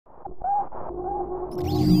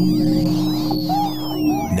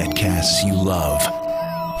Netcasts you love.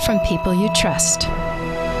 From people you trust.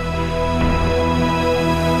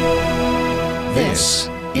 This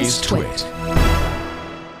is Twit.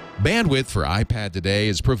 Bandwidth for iPad today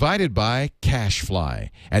is provided by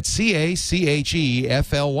Cachefly at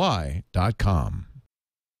CACHEFLY.com.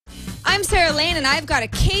 I'm Sarah Lane, and I've got a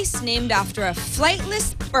case named after a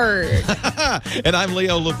flightless bird. And I'm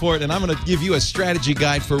Leo Laporte, and I'm going to give you a strategy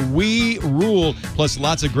guide for We Rule, plus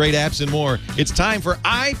lots of great apps and more. It's time for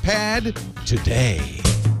iPad Today.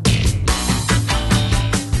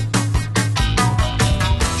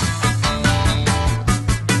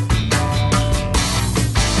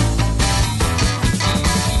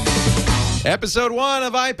 Episode 1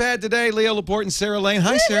 of iPad Today. Leo Laporte and Sarah Lane.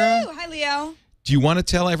 Hi, Sarah. Hi, Leo. Do you want to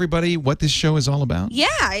tell everybody what this show is all about? Yeah,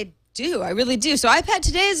 I do. I really do. So iPad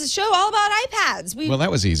Today is a show all about iPads. Well, that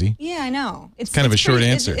was easy. Yeah, I know. It's kind of a short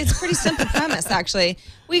answer. It's a pretty simple premise, actually.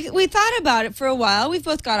 We thought about it for a while. We've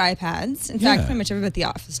both got iPads. In fact, pretty much everybody at the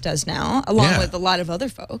office does now, along with a lot of other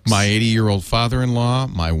folks. My 80-year-old father-in-law,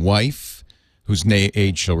 my wife, whose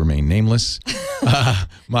age shall remain nameless,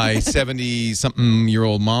 my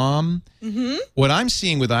 70-something-year-old mom. Mm-hmm. What I'm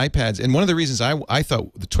seeing with iPads, and one of the reasons I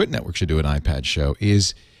thought the Twit Network should do an iPad show,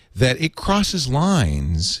 is that it crosses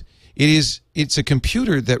lines. It's a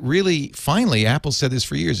computer that really, finally, Apple said this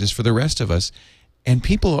for years, is for the rest of us, and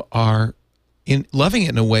people are loving it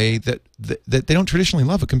in a way that they don't traditionally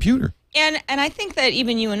love a computer. And I think that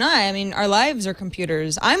even you and I mean, our lives are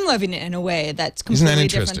computers. I'm loving it in a way that's completely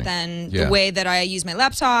different than the way that I use my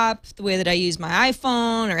laptop, the way that I use my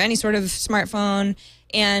iPhone or any sort of smartphone.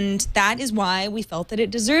 And that is why we felt that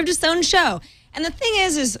it deserved its own show. And the thing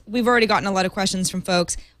is we've already gotten a lot of questions from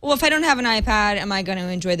folks. Well, if I don't have an iPad, am I going to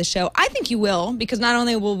enjoy the show? I think you will, because not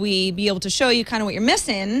only will we be able to show you kind of what you're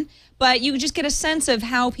missing, but you just get a sense of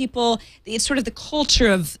how people, it's sort of the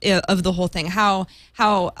culture of the whole thing, how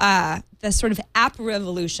the sort of app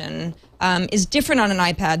revolution is different on an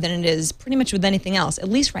iPad than it is pretty much with anything else, at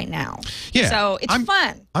least right now. Yeah. So it's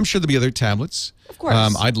fun. I'm sure there'll be other tablets. Of course.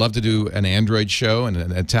 I'd love to do an Android show and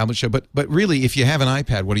a tablet show, but really, if you have an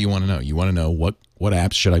iPad, what do you want to know? You want to know what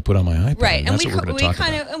apps should I put on my iPad? Right, and that's what we're going to talk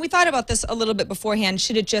about. And we thought about this a little bit beforehand.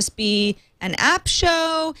 Should it just be an app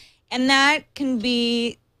show? And that can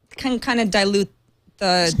kind of dilute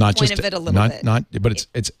the point of it a little bit. But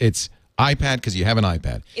it's iPad because you have an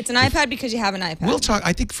iPad. It's an iPad because you have an iPad. We'll talk.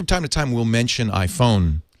 I think from time to time we'll mention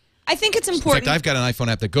iPhone. I think it's important. In fact, I've got an iPhone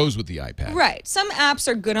app that goes with the iPad. Right. Some apps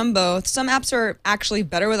are good on both. Some apps are actually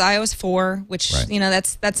better with iOS 4, which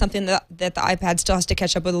that's something that the iPad still has to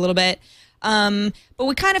catch up with a little bit. But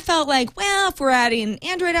we kind of felt like, well, if we're adding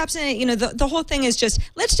Android apps in it, the whole thing is just,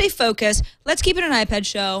 let's stay focused. Let's keep it an iPad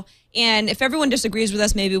show. And if everyone disagrees with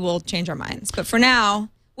us, maybe we'll change our minds. But for now,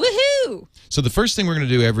 woohoo! So the first thing we're going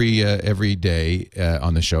to do every day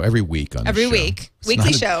on the show, every week on the show.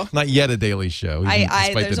 Weekly show. Not yet a daily show.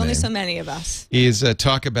 There's only so many of us. Is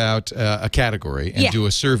talk about a category and do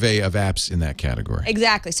a survey of apps in that category.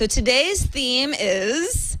 Exactly. So today's theme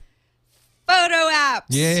is photo apps.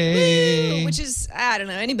 Yay! Woo! Which is, I don't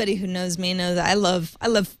know, anybody who knows me knows that I love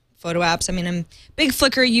photo apps. I mean, I'm a big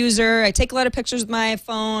Flickr user. I take a lot of pictures with my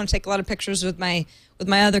phone. I take a lot of pictures with my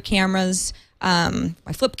other cameras, my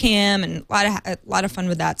flip cam, and a lot of fun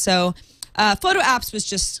with that. So photo apps was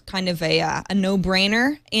just kind of a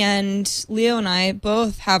no-brainer. And Leo and I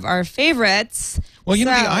both have our favorites. Well, the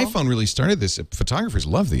iPhone really started this. Photographers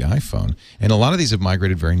love the iPhone. And a lot of these have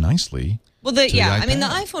migrated very nicely. Well, the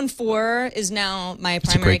iPhone 4 is now my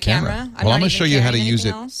primary camera. I'm going to show you how to use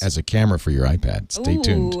it as a camera for your iPad. Stay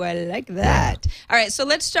tuned. Ooh, I like that. Yeah. All right, so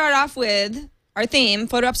let's start off with our theme,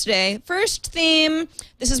 photo apps today. First theme,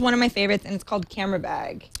 this is one of my favorites, and it's called Camera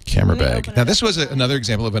Bag. Camera Bag. Now, this was another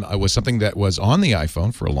example of was something that was on the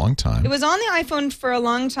iPhone for a long time. It was on the iPhone for a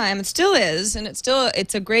long time. It still is, and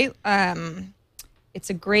it's a great... It's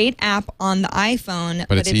a great app on the iPhone,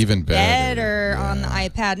 but it's even better on the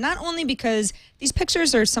iPad. Not only because these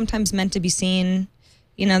pictures are sometimes meant to be seen,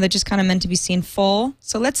 they're just kind of meant to be seen full.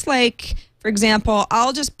 So let's for example,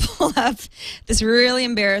 I'll just pull up this really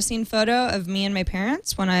embarrassing photo of me and my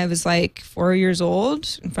parents when I was 4 years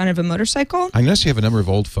old in front of a motorcycle. I notice you have a number of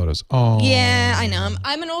old photos. Oh. Yeah, I know.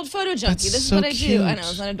 I'm an old photo junkie. This is so what I cute. do. I know,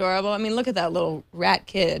 isn't that adorable? I mean, look at that little rat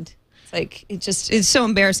kid. It's so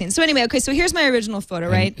embarrassing. So anyway, okay, so here's my original photo,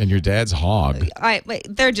 right? And your dad's hog.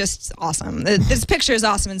 They're just awesome. This picture is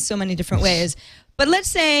awesome in so many different ways. But let's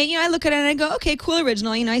say, I look at it and I go, okay, cool,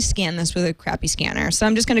 original. I scan this with a crappy scanner. So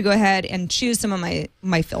I'm just going to go ahead and choose some of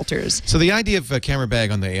my filters. So the idea of a camera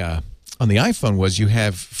bag on the iPhone was you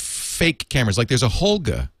have fake cameras. Like there's a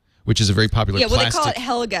Holga which is a very popular well, plastic. they call it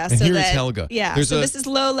Helga. And so here it's Helga. Yeah, so this is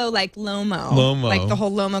Lolo, like Lomo. Lomo. Like the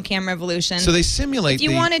whole Lomo camera evolution. So they simulate If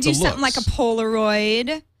you want to do something like a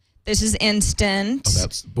Polaroid, this is instant.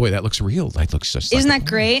 Oh, that looks real. That looks just Isn't that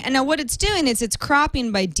great? And now what it's doing is it's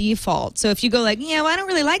cropping by default. So if you go like, yeah, well, I don't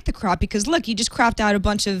really like the crop because look, you just cropped out a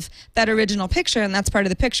bunch of that original picture and that's part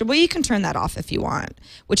of the picture. Well, you can turn that off if you want,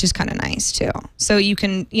 which is kind of nice too. So you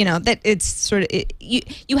can, that it's sort of,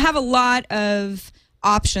 you have a lot of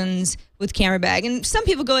options with Camera Bag. And some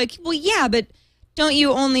people go like, well, yeah, but don't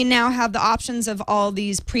you only now have the options of all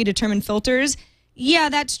these predetermined filters? Yeah,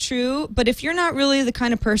 that's true. But if you're not really the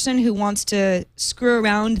kind of person who wants to screw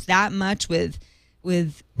around that much with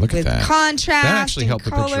contrast, that actually helped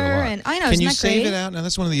color, the picture a lot. and I know, can you that save great? it out? Now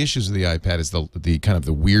that's one of the issues of the iPad is the kind of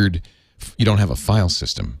the weird. You don't have a file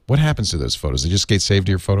system. What happens to those photos? They just get saved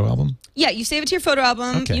to your photo album? Yeah, you save it to your photo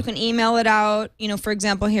album. Okay. You can email it out. For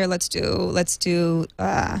example, here let's do. If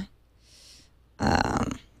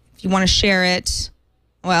you want to share it.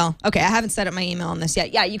 Well, okay, I haven't set up my email on this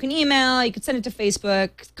yet. Yeah, you can email, you can send it to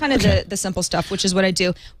Facebook, kind of the simple stuff, which is what I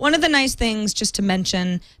do. One of the nice things, just to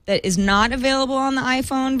mention, that is not available on the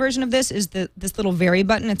iPhone version of this is this little vary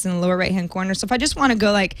button. It's in the lower right-hand corner. So if I just want to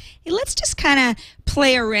go like, hey, let's just kind of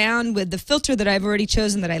play around with the filter that I've already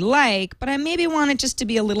chosen that I like, but I maybe want it just to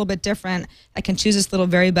be a little bit different, I can choose this little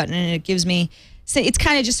vary button and it gives me... So it's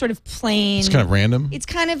kind of just sort of plain. It's kind of random. It's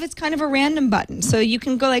kind of a random button. So you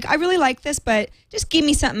can go like, I really like this, but just give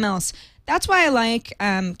me something else. That's why I like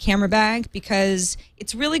Camera Bag, because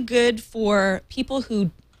it's really good for people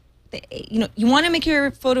who, you want to make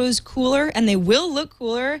your photos cooler, and they will look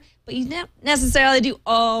cooler, but you don't necessarily do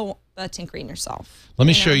all the tinkering yourself. Let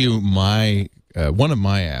me show you my one of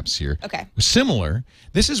my apps here. Okay. Similar.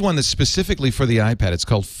 This is one that's specifically for the iPad. It's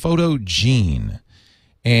called Photo Gene,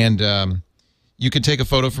 and you can take a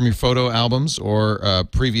photo from your photo albums or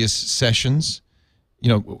previous sessions.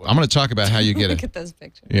 I'm going to talk about how you get it. Look at those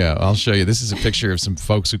pictures. Yeah, I'll show you. This is a picture of some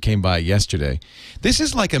folks who came by yesterday. This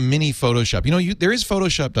is like a mini Photoshop. There is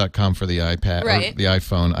Photoshop.com for the iPad or the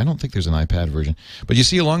iPhone. I don't think there's an iPad version. But you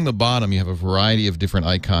see along the bottom, you have a variety of different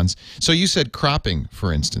icons. So you said cropping,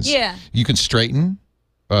 for instance. Yeah. You can straighten.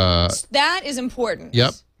 That is important.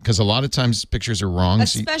 Yep. Because a lot of times pictures are wrong.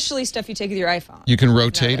 Especially stuff you take with your iPhone. You can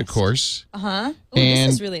rotate, of course. Uh-huh.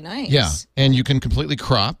 This is really nice. Yeah, and you can completely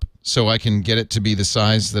crop, so I can get it to be the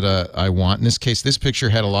size that I want. In this case, this picture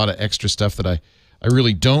had a lot of extra stuff that I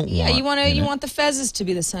really don't want. Yeah, you want the fezzes to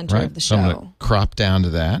be the center of the show. So I'm going to crop down to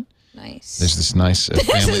that. Nice. There's this nice family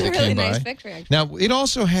this is a that really came nice by. picture, actually. Now, it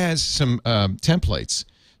also has some templates.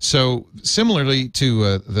 So similarly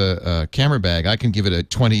to the Camera Bag, I can give it a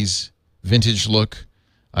 20s vintage look.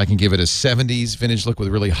 I can give it a 70s vintage look with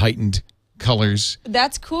really heightened colors.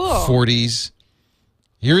 That's cool. 40s.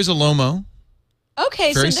 Here is a Lomo.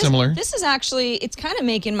 Okay, very similar. This is actually, it's kind of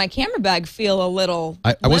making my Camera Bag feel a little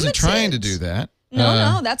I wasn't trying to do that.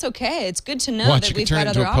 No, that's okay. It's good to know that we've got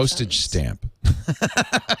other options. Watch, you can turn it into a postage stamp.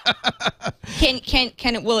 Can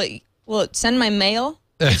it? Will it send my mail?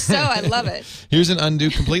 If so, I love it. Here's an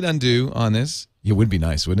complete undo on this. It would be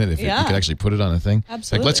nice, wouldn't it, if you could actually put it on a thing?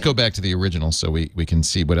 Absolutely. Let's go back to the original so we can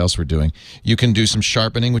see what else we're doing. You can do some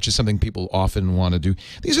sharpening, which is something people often want to do.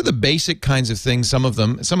 These are the basic kinds of things. Some of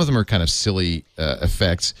them are kind of silly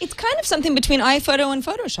effects. It's kind of something between iPhoto and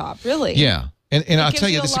Photoshop, really. Yeah. And I'll tell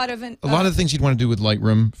you, a lot of the things you'd want to do with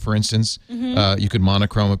Lightroom, for instance, you could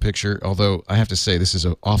monochrome a picture, although I have to say this is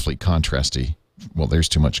awfully contrasty. Well, there's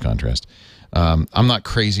too much contrast. I'm not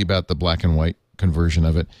crazy about the black and white conversion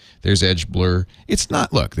of it. There's edge blur. It's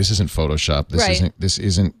not. Look, this isn't Photoshop. This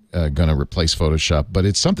isn't going to replace Photoshop, but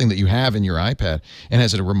it's something that you have in your iPad and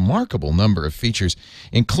has a remarkable number of features,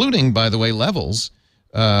 including, by the way, levels.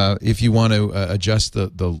 If you want to adjust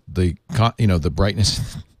the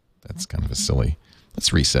brightness. That's kind of a silly.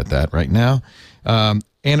 Let's reset that right now. And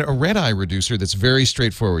a red eye reducer that's very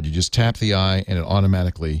straightforward. You just tap the eye and it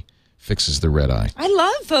automatically fixes the red eye. I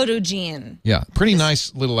love PhotoGene. Yeah, pretty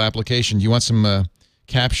nice little application. You want some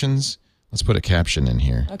captions? Let's put a caption in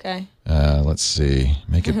here. Okay. Let's see.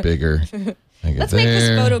 Make it bigger. Let's make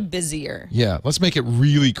this photo busier. Yeah, let's make it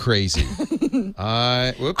really crazy. Whoops.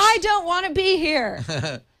 I don't want to be here.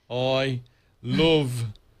 I love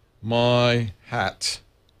my hat.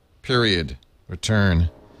 Period. Return.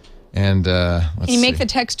 And let's see. Can you make the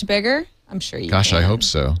text bigger? I'm sure you can. Gosh, I hope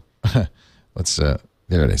so. Let's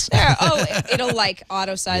there it is. There. Oh, it'll like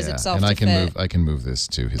auto size itself. And to I can move this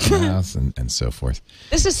to his mouth and so forth.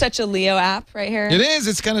 This is such a Leo app right here. It is.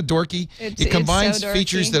 It's kind of dorky. It combines so dorky.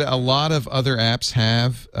 features that a lot of other apps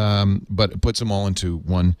have, but it puts them all into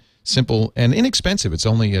one simple and inexpensive. It's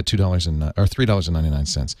only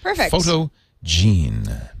 $3.99. Perfect. Photo Jean.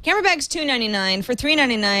 Camera bag's $2.99. For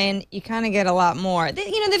 $3.99, you kind of get a lot more.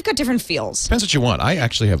 They've got different feels. Depends what you want. I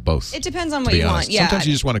actually have both. It depends on what you want. Yeah. Sometimes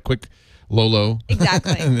you just want a quick Lolo.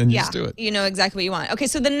 Exactly. And then you just do it. You know exactly what you want. Okay,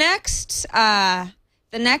 so the next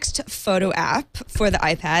photo app for the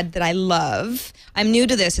iPad that I love, I'm new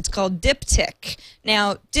to this. It's called Diptyque.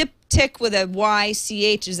 Now, Diptyque with a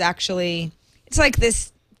YCH is actually, it's like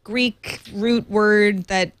this Greek root word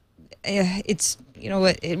that it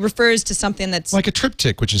refers to something that's like a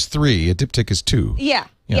triptych, which is 3. A diptych is 2. Yeah,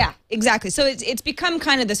 exactly. So it's become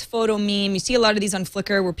kind of this photo meme. You see a lot of these on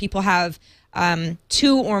Flickr where people have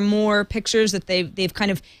 2 or more pictures that they've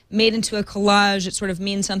kind of made into a collage that sort of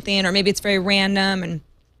means something, or maybe it's very random. And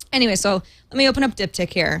anyway, so let me open up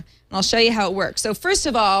Diptyque here, and I'll show you how it works. So first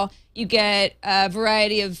of all, you get a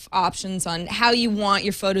variety of options on how you want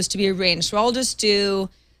your photos to be arranged. So I'll just do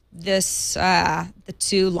this, the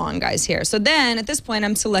 2 long guys here. So then at this point,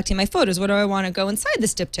 I'm selecting my photos. What do I want to go inside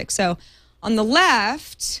this Diptyque? So on the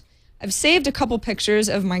left, I've saved a couple pictures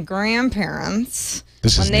of my grandparents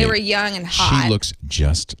when they were young and hot. She looks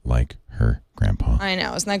just like her grandpa. I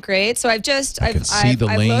know, isn't that great? So I've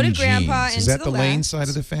loaded grandpa into Is that the Lane left. side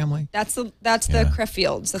of the family? That's the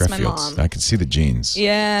Creffields. That's my mom. I can see the genes.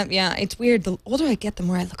 Yeah. It's weird. The older I get, the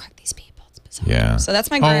more I look like these people. It's bizarre. Yeah. So that's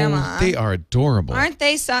my grandma. Oh, they are adorable. Aren't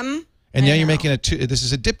they something? And now you're making this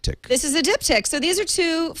is a diptych. This is a diptych. So these are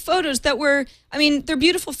 2 photos that they're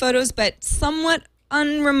beautiful photos, but somewhat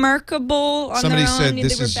unremarkable on Somebody their own. said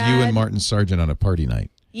this is you and Martin Sargent on a party night.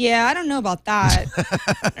 Yeah, I don't know about that.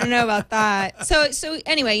 So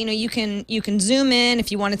anyway, you can zoom in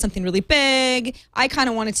if you wanted something really big. I kind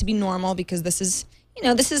of want it to be normal because this is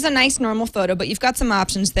a nice normal photo, but you've got some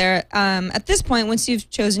options there. At this point, once you've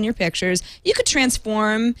chosen your pictures, you could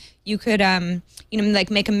transform. You could, like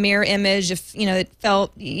make a mirror image if, it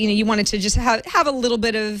felt, you wanted to just have a little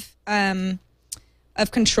bit of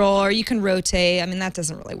control, or you can rotate. I mean, that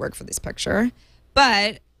doesn't really work for this picture,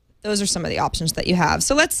 but those are some of the options that you have.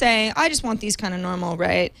 So let's say I just want these kind of normal,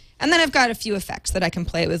 right? And then I've got a few effects that I can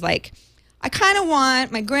play with, like, I kind of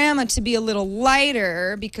want my grandma to be a little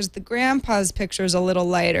lighter because the grandpa's picture is a little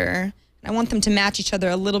lighter. And I want them to match each other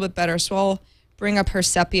a little bit better. So I'll bring up her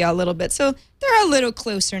sepia a little bit. So they're a little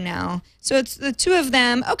closer now. So it's the 2 of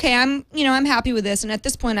them. Okay, I'm happy with this. And at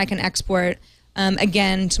this point, I can export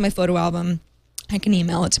again to my photo album. I can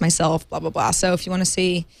email it to myself, blah, blah, blah. So if you want to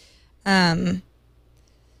see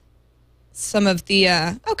some of the,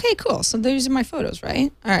 okay, cool. So those are my photos,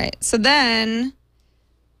 right? All right. So then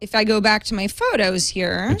if I go back to my photos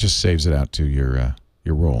here. It just saves it out to your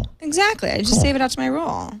roll. Exactly. I just save it out to my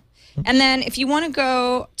roll. And then if you want to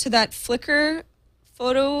go to that Flickr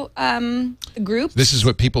photo group. This is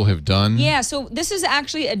what people have done? Yeah. So this is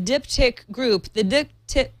actually a Diptyque group. The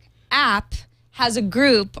Diptyque app has a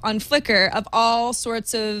group on Flickr of all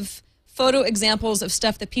sorts of photo examples of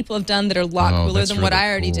stuff that people have done that are a lot cooler than what I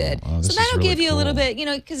already did. So that'll give you a little bit,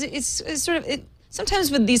 because it's sort of,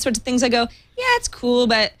 sometimes with these sorts of things I go, yeah, it's cool,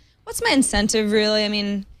 but what's my incentive really? I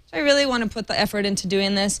mean, do I really want to put the effort into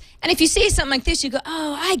doing this? And if you see something like this, you go,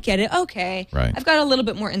 oh, I get it. Okay. Right. I've got a little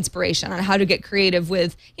bit more inspiration on how to get creative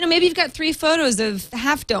with, maybe you've got 3 photos of the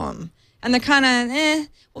Half Dome and they're kind of,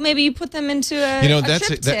 well, maybe you put them into a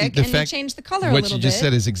triptych and you change the color a little bit. What you just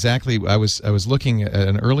said is exactly, I was looking at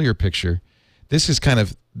an earlier picture. This is kind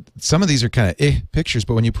of, some of these are kind of pictures,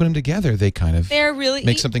 but when you put them together, they're really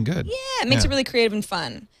make something good. Yeah, it makes it really creative and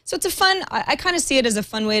fun. So it's a fun, I kind of see it as a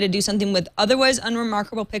fun way to do something with otherwise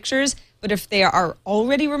unremarkable pictures, but if they are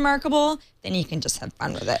already remarkable, then you can just have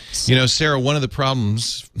fun with it. Sarah, one of the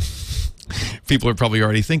problems people are probably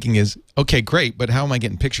already thinking is, okay, great, but how am I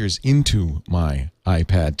getting pictures into my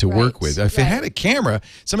iPad to work with? If it had a camera,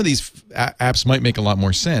 some of these apps might make a lot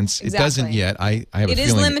more sense. Exactly. It doesn't yet. I have a feeling it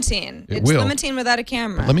is limiting. It's limiting without a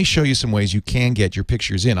camera. But let me show you some ways you can get your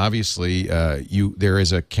pictures in. Obviously, there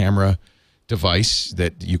is a camera device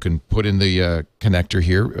that you can put in the connector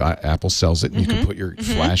here. Apple sells it, and you can put your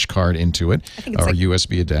flash card into it, or a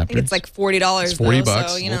USB adapter. I think it's like $40. It's $40,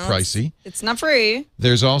 so, a little pricey. It's not free.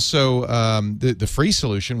 There's also the free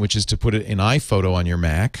solution, which is to put it in iPhoto on your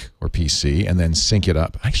Mac or PC and then sync it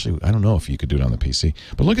up. Actually, I don't know if you could do it on the PC.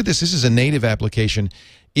 But look at this. This is a native application.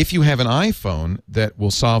 If you have an iPhone, that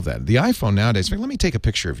will solve that. The iPhone nowadays, in fact, let me take a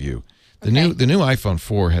picture of you. The new iPhone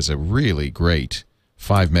 4 has a really great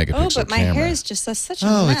 5-megapixel camera. Oh, but my hair is just such a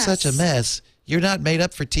mess. Oh, it's such a mess. You're not made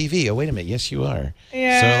up for TV. Oh, wait a minute. Yes, you are.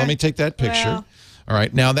 Yeah. So let me take that picture. Well. All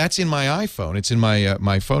right. Now, that's in my iPhone. It's in my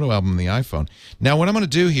my photo album in the iPhone. Now, what I'm going to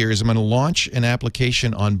do here is I'm going to launch an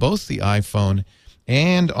application on both the iPhone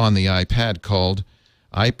and on the iPad called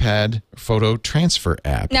iPad Photo Transfer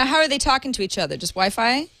App. Now, how are they talking to each other? Just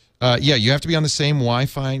Wi-Fi? Yeah, you have to be on the same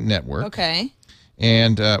Wi-Fi network. Okay.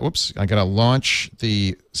 And, whoops, I got to launch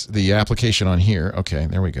the application on here. Okay,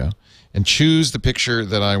 there we go. And choose the picture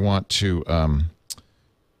that I want to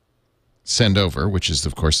send over, which is,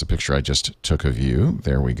 of course, the picture I just took of you.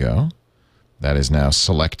 There we go. That is now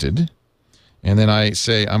selected. And then I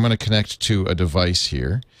say I'm going to connect to a device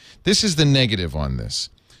here. This is the negative on this.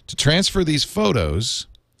 To transfer these photos,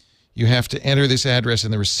 you have to enter this address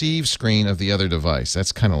in the receive screen of the other device.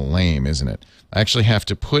 That's kind of lame, isn't it? I actually have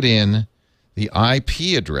to put in the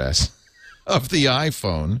IP address of the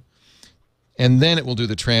iPhone, and then it will do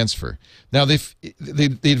the transfer. Now, the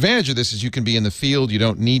advantage of this is you can be in the field. You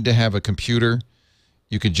don't need to have a computer.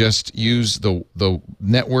 You could just use the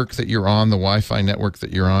network that you're on, the Wi-Fi network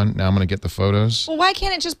that you're on. Now I'm going to get the photos. Well, why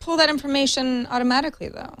can't it just pull that information automatically,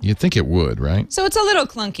 though? You'd think it would, right? So it's a little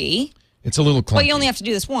clunky. It's a little clunky. But you only have to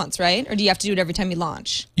do this once, right? Or do you have to do it every time you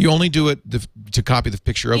launch? You only do it to copy the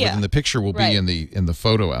picture over, and the picture will be in the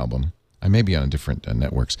photo album. I may be on different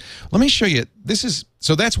networks. Let me show you.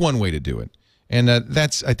 So that's one way to do it. And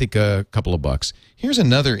that's, I think, a couple of bucks. Here's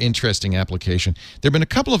another interesting application. There have been a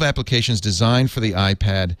couple of applications designed for the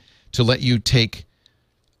iPad to let you take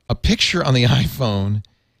a picture on the iPhone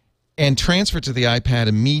and transfer it to the iPad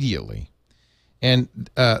immediately. And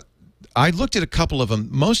I looked at a couple of them.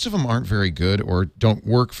 Most of them aren't very good or don't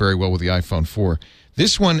work very well with the iPhone 4.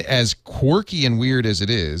 This one, as quirky and weird as it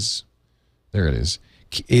is, there it is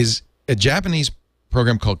a Japanese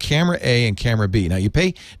program called Camera A and Camera B. Now, you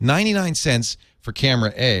pay 99 cents for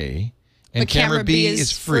Camera A, and Camera B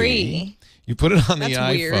is free. You put it on the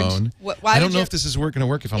iPhone. I don't know if this is going to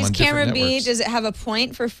work if I'm on different networks. Camera B, does it have a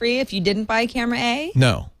point for free if you didn't buy Camera A?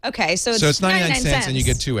 No. Okay, so it's 99 cents, and you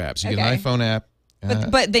get two apps. You get an iPhone app.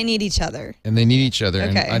 But they need each other. And they need each other,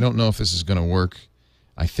 and I don't know if this is going to work.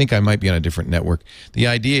 I think I might be on a different network. The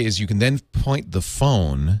idea is you can then point the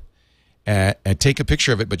phone take a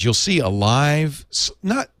picture of it, but you'll see a live,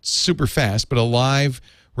 not super fast, but a live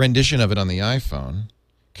rendition of it on the iPhone,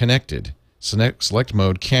 connected. Select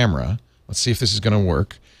mode, camera. Let's see if this is going to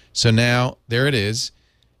work. So now, there it is.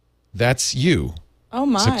 That's you. Oh,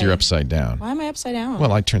 my. Except you're upside down. Why am I upside down?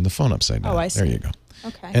 Well, I turned the phone upside down. Oh, I see. There you go.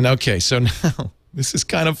 Okay. And okay, so now, this is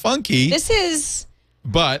kind of funky.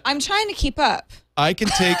 But I'm trying to keep up. I can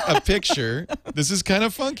take a picture. This is kind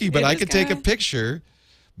of funky, but I can take a picture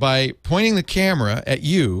by pointing the camera at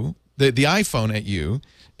you, the iPhone at you,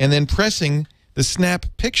 and then pressing the snap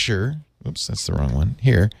picture. Oops, that's the wrong one.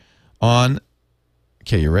 Here, on.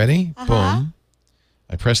 Okay, you ready? Boom.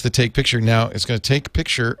 I press the take picture. Now it's going to take a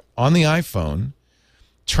picture on the iPhone,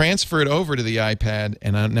 transfer it over to the iPad,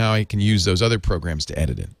 and now I can use those other programs to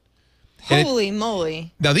edit it. Holy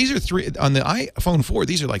moly. Now, these are on the iPhone 4,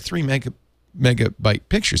 these are like 3 megabyte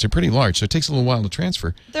pictures. They're pretty large, so it takes a little while to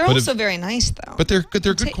transfer. They're also very nice, though. But they're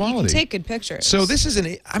good quality. You can take good pictures. So this is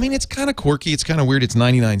I mean, it's kind of quirky. It's kind of weird. It's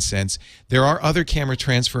 99 cents. There are other camera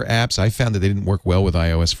transfer apps. I found that they didn't work well with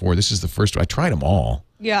iOS 4. This is the first one. I tried them all.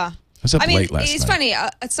 Yeah. I was up late last night. It's funny.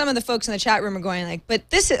 Some of the folks in the chat room are going like, "But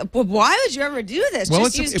why would you ever do this? Well,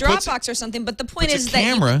 just use Dropbox or something." But the point is that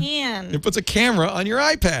you can. It puts a camera on your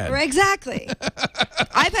iPad. Right, exactly.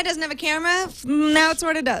 iPad doesn't have a camera. Now it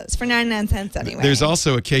sort of does for 99 cents anyway. There's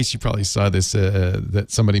also a case, you probably saw this, that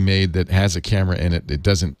somebody made that has a camera in it. It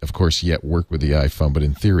doesn't, of course, yet work with the iPhone, but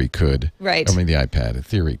in theory could. Right. I mean, the iPad, in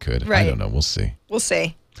theory could. Right. I don't know. We'll see. We'll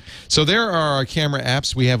see. So there are our camera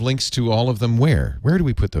apps. We have links to all of them. Where? Where do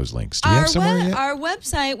we put those links? Do you have somewhere yet? Our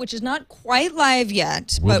website, which is not quite live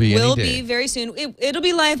yet, but will be very soon. It'll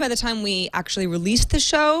be live by the time we actually release the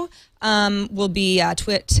show. Will be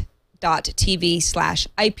twit.tv/IPT.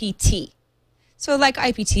 So like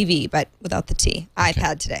IPTV, but without the T. Okay.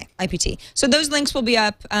 iPad today, IPT. So those links will be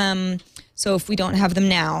up. So if we don't have them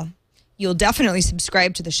now, you'll definitely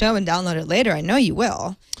subscribe to the show and download it later. I know you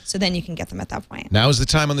will. So then you can get them at that point. Now is the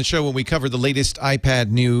time on the show when we cover the latest iPad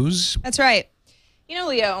news. That's right. You know,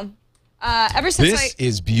 Leo, ever since this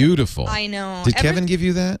is beautiful. I know. Did Kevin give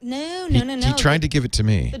you that? No. He tried to give it to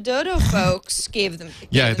me. The Dodo folks gave them.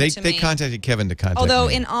 They contacted Kevin to contact Although,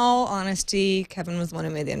 me. in all honesty, Kevin was the one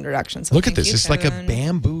who made the introduction. So look at this. It's like a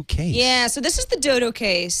bamboo case. Yeah. So this is the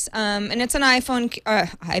DODOcase, and it's an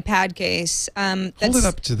iPad case. Hold it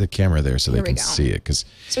up to the camera there so they can see it, because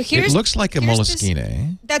it looks like a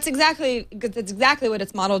Moleskine. That's exactly what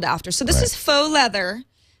it's modeled after. So this is faux leather.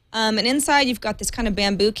 And inside you've got this kind of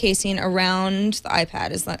bamboo casing around the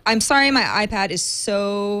iPad. I'm sorry, my iPad is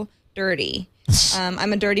so dirty.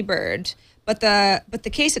 I'm a dirty bird. But the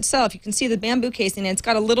case itself, you can see the bamboo casing. It's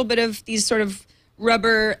got a little bit of these sort of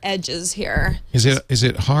rubber edges here. Is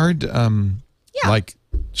it hard?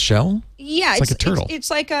 shell? Yeah, it's like a turtle. It's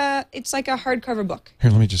like a hardcover book.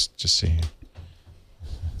 Here, let me just see.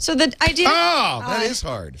 So the idea. Oh, that is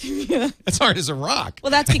hard. Yeah. That's hard as a rock. Well,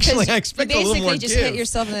 that's because Actually, I you expected a little more basically just give. hit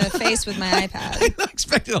yourself in the face with my iPad. I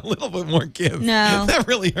expected a little bit more give. No, that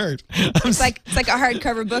really hurt. It's like a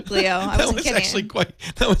hardcover book, Leo. I wasn't kidding.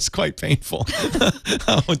 That was quite painful.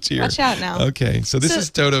 Oh dear. Watch out now. Okay, so this is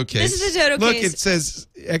DODOcase. This is a DODOcase. Look, it says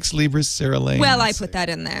Ex Libris Sarah Lane. Well, I put that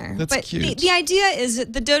in there. That's cute. The idea is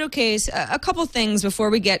that the DODOcase. A couple things before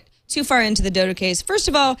we get too far into the DODOcase. First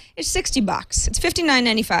of all, it's $60. It's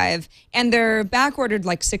 $59.95, and they're back ordered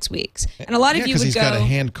like 6 weeks. And a lot of you would he's go. Got to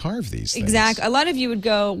hand carve these things. Exactly. A lot of you would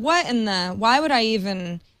go, what in the? Why would I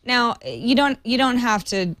even? Now you don't have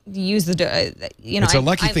to use the It's a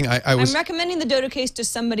lucky thing. I'm recommending the DODOcase to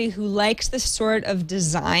somebody who likes this sort of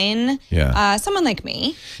design. Yeah. Someone like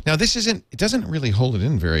me. Now it doesn't really hold it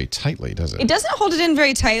in very tightly, does it? It doesn't hold it in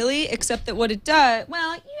very tightly, except that what it does.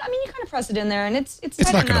 Well, you kind of press it in there, and it's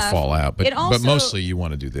not going to fall out. But also, but mostly you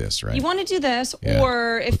want to do this, right? You want to do this, yeah.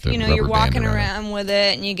 or if you're walking around with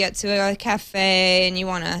it and you get to a cafe and you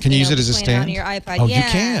want to. Can you use it as a stand on your iPad? Oh, yeah.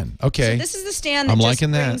 you can. Okay. So this is the stand that just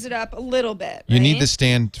brings it up a little bit. Right? You need the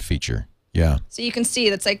stand feature. Yeah. So you can see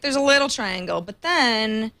that's like there's a little triangle, but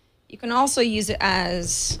then you can also use it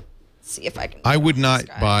as. Let's see if I can. I would not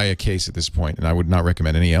buy a case at this point, and I would not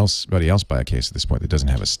recommend anybody else buy a case at this point that doesn't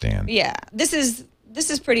have a stand. Yeah, this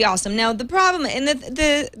is pretty awesome. Now the problem, and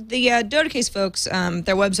the DODOcase folks,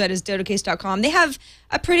 their website is DODOcase.com. They have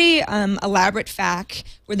a pretty elaborate FAQ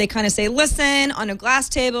where they kind of say, listen, on a glass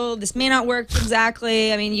table, this may not work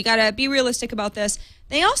exactly. I mean, you got to be realistic about this.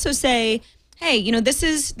 They also say, hey, this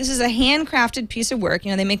is a handcrafted piece of work.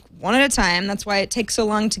 They make one at a time. That's why it takes so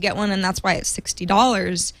long to get one, and that's why it's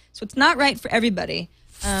 $60. So it's not right for everybody.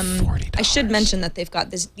 $40. I should mention that they've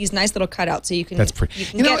got these nice little cutouts, so you can That's pretty. You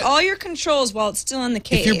can get all your controls while it's still in the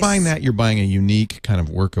case. If you're buying that, you're buying a unique kind of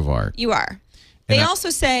work of art. You are. They also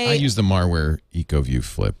say I use the Marware EcoView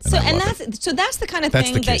Flip. And that's the kind of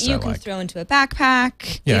thing that you can throw into a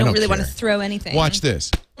backpack. Yeah, you don't really want to throw anything. Watch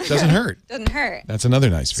this. Doesn't hurt. Doesn't hurt. That's another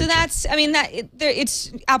nice feature. So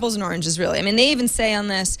it's apples and oranges, really. I mean, they even say on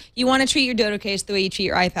this, you want to treat your DODOcase the way you treat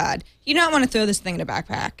your iPad. You don't want to throw this thing in a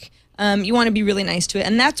backpack. You want to be really nice to it,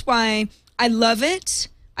 and that's why I love it.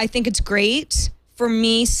 I think it's great for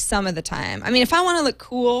me some of the time. I mean, if I want to look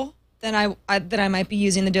cool, then I might be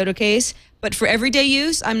using the DODOcase. But for everyday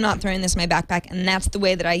use, I'm not throwing this in my backpack, and that's the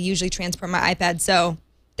way that I usually transport my iPad. So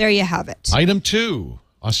there you have it. Item 2,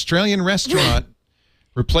 Australian restaurant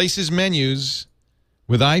replaces menus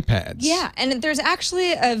with iPads. Yeah, and there's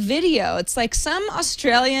actually a video. It's like some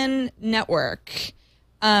Australian network.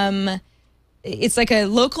 It's like a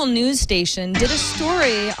local news station did a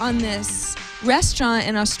story on this restaurant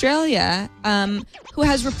in Australia who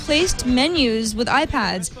has replaced menus with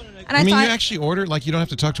iPads. And you actually order, like you don't have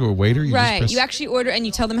to talk to a waiter? You right. You actually order and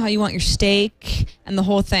you tell them how you want your steak and the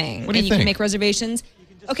whole thing. What do you think? And you can make reservations.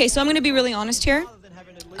 Okay, so I'm going to be really honest here.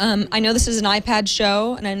 I know this is an iPad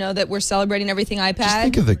show, and I know that we're celebrating everything iPad. Just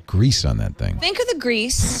think of the grease on that thing. Think of the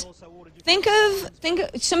grease. Think of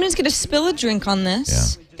somebody's going to spill a drink on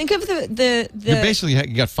this. Yeah. Think of the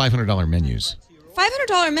you got $500 menus.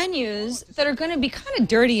 $500 menus that are going to be kind of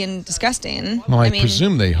dirty and disgusting. Well, I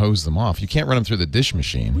presume they hose them off. You can't run them through the dish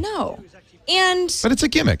machine. No. But it's a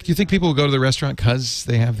gimmick. Do you think people will go to the restaurant because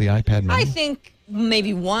they have the iPad menu? I think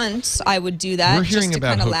maybe once I would do that. We're hearing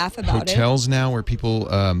about kind of laugh about hotels now where people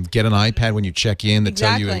get an iPad when you check in that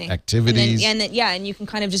tell you activities. And you can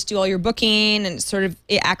kind of just do all your booking, and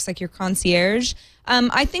it acts like your concierge.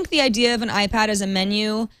 I think the idea of an iPad as a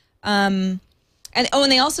menu, and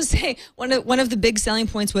they also say one of the big selling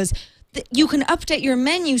points was that you can update your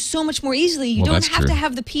menu so much more easily. You don't have to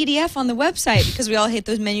have the PDF on the website because we all hate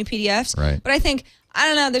those menu PDFs. Right. But I think, I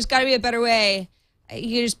don't know, there's got to be a better way.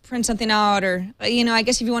 You just print something out, or I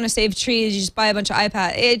guess if you want to save trees, you just buy a bunch of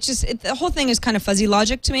iPads. The whole thing is kind of fuzzy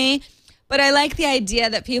logic to me. But I like the idea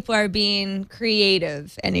that people are being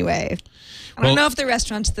creative anyway. I don't know if the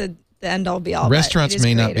restaurant's the end all be all. Restaurants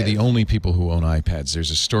may not be the only people who own iPads.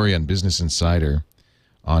 There's a story on Business Insider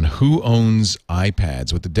on who owns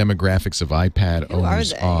iPads, what the demographics of iPad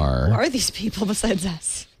owners are. Who are these people besides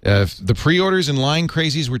us? The pre-orders and line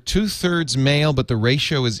crazies were 2/3 male, but the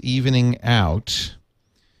ratio is evening out.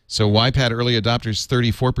 So iPad early adopters,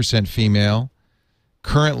 34% female.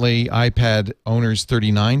 Currently, iPad owners,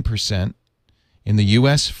 39%. In the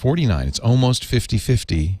U.S., 49%. It's almost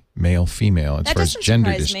 50-50 male-female as far as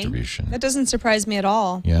gender distribution. That doesn't surprise me at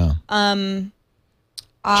all. Yeah.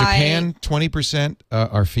 Japan, 20%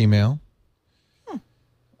 are female.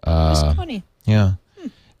 Just 20. Yeah.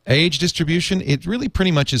 Age distribution, it really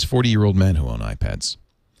pretty much is 40-year-old men who own iPads.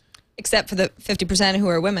 Except for the 50% who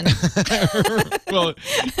are women. Well,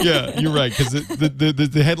 yeah, you're right, because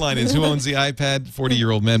the headline is Who Owns the iPad?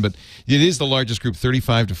 40-year-old men, but it is the largest group,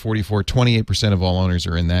 35 to 44. 28% of all owners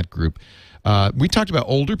are in that group. We talked about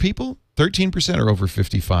older people. 13% are over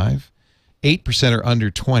 55. 8% are under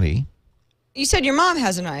 20. You said your mom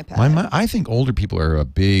has an iPad. I think older people are a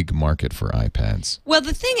big market for iPads. Well,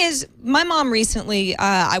 the thing is, my mom recently,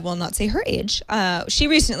 I will not say her age, she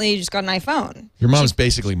recently just got an iPhone. Your mom's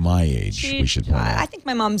basically my age, we should point out. I think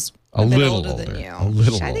my mom's a bit older than you. A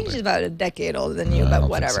little older. I think she's about a decade older than you, but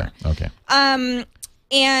whatever. So. Okay.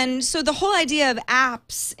 And so the whole idea of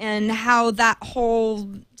apps and how that whole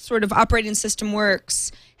sort of operating system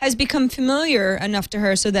works has become familiar enough to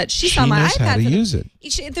her so that she saw my knows iPad. How to use it.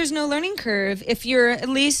 There's no learning curve. If you're at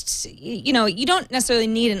least, you don't necessarily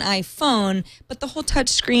need an iPhone, but the whole touch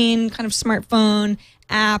screen, kind of smartphone,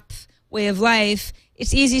 app, way of life,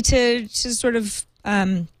 it's easy to sort of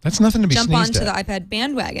that's nothing to be jump sneezed onto at. the iPad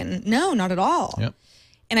bandwagon. No, not at all. Yep.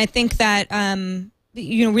 And I think that,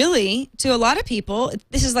 really, to a lot of people,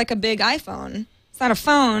 this is like a big iPhone. It's not a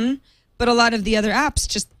phone, but a lot of the other apps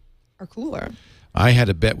just are cooler. I had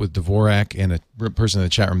a bet with Dvorak and a person in the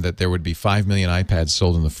chat room that there would be 5 million iPads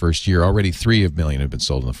sold in the first year. Already 3 million have been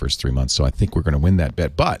sold in the first 3 months, so I think we're going to win that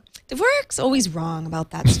bet. But Dvorak's always wrong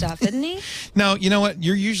about that stuff, isn't he? No, you know what?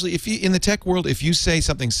 You're usually, in the tech world, if you say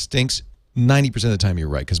something stinks, 90% of the time you're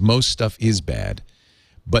right, because most stuff is bad.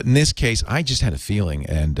 But in this case, I just had a feeling,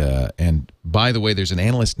 and by the way, there's an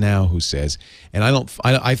analyst now who says, and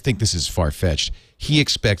I think this is far-fetched. He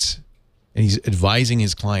expects, and he's advising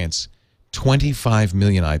his clients, 25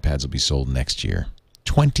 million iPads will be sold next year.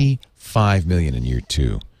 25 million in year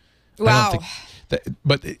 2. Wow.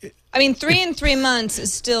 But 3 in 3 months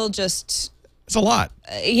is still just... It's a lot.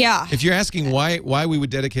 Yeah. If you're asking why we would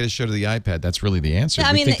dedicate a show to the iPad, that's really the answer.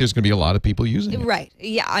 We think there's going to be a lot of people using it. Right.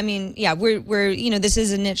 Yeah. We're this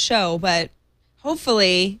is a niche show, but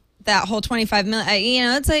hopefully that whole 25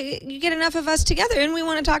 million, it's like you get enough of us together and we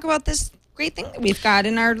want to talk about this great thing that we've got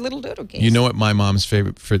in our little DODOcase. You know what my mom's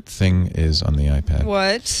favorite thing is on the iPad?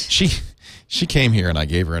 What? She came here and I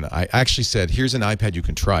gave her I actually said, here's an iPad you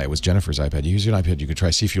can try. It was Jennifer's iPad. Here's an iPad you can try.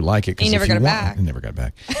 See if you like it. You never got it back. I never got it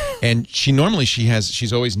back. And she's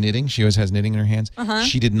always knitting. She always has knitting in her hands.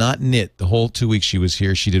 She did not knit the whole 2 weeks she was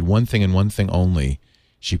here. She did one thing and one thing only.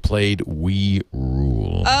 She played We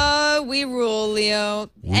Rule. We Rule, Leo.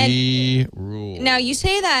 We Rule. Now, you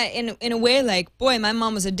say that in a way like, boy, my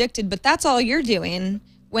mom was addicted, but that's all you're doing.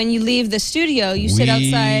 When you leave the studio, you sit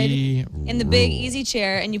outside in the big easy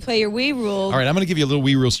chair and you play your We Rule. All right, I'm going to give you a little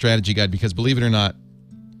We Rule strategy guide because believe it or not,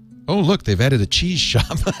 oh, look, they've added a cheese shop.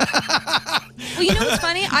 Well, you know what's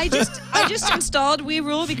funny? I just installed We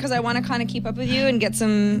Rule because I want to kind of keep up with you and get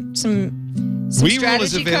some We Rule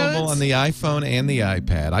is available on the iPhone and the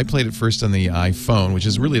iPad. I played it first on the iPhone, which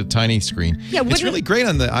is really a tiny screen. Yeah, it's really great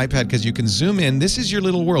on the iPad because you can zoom in. This is your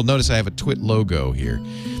little world. Notice I have a Twit logo here.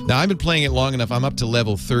 Now, I've been playing it long enough. I'm up to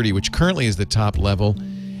level 30, which currently is the top level.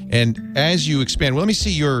 And as you expand, well, let me see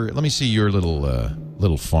your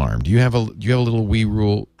little farm. Do you have a little We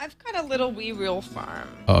Rule? I've got a little We Rule farm.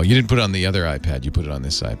 Oh, you didn't put it on the other iPad. You put it on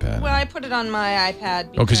this iPad. Well, I put it on my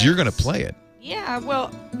iPad. Because you're going to play it. Yeah,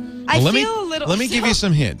 well, I feel a little... Let me give you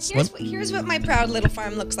some hints. Here's what my proud little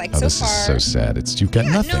farm looks like so far. This is so sad. You've got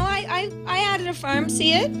nothing. No, I added a farm.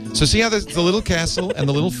 See it? So see how there's the little castle and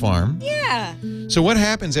the little farm? Yeah. So what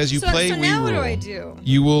happens as you play We Rule? So now what do I do?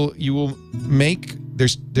 You will make...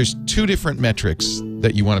 There's 2 different metrics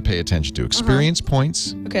that you want to pay attention to. Experience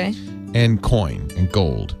points. Okay. And coin and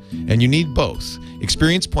gold. And you need both.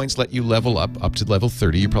 Experience points let you level up to level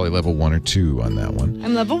 30. You're probably level 1 or 2 on that one.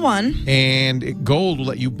 I'm level 1. And gold will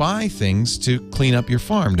let you buy things to clean up your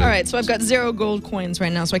farm. All right, so I've got 0 gold coins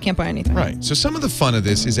right now, so I can't buy anything. Right. So some of the fun of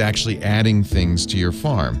this is actually adding things to your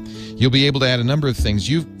farm. You'll be able to add a number of things.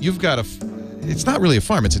 You've got it's not really a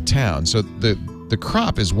farm, it's a town. So the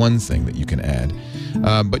crop is one thing that you can add.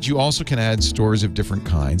 But you also can add stores of different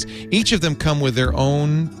kinds. Each of them come with their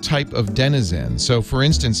own type of denizen. So, for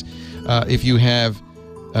instance, if you have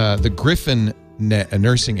the griffin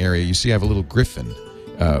nursing area, you see I have a little griffin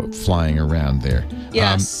flying around there.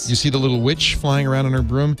 Yes. You see the little witch flying around on her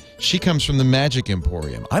broom? She comes from the Magic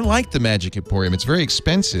Emporium. I like the Magic Emporium. It's very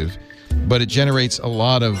expensive, but it generates a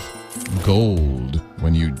lot of gold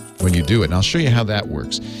when you do it. And I'll show you how that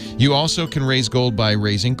works. You also can raise gold by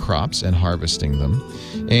raising crops and harvesting them.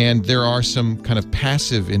 And there are some kind of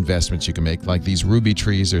passive investments you can make, like these ruby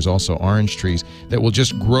trees. There's also orange trees that will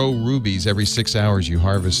just grow rubies. Every 6 hours you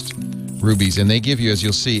harvest rubies. And they give you, as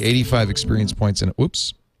you'll see, 85 experience points. And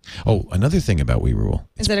oops. Oh, another thing about We Rule.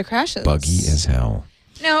 Is that it crashes? Buggy as hell.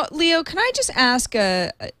 Now, Leo, can I just ask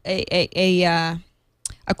a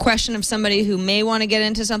question of somebody who may want to get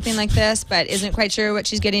into something like this, but isn't quite sure what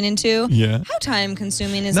she's getting into? Yeah. How time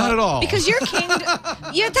consuming is Not at all. Because you're king.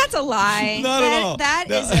 Yeah, that's a lie. Not at all.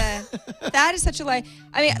 That is such a lie.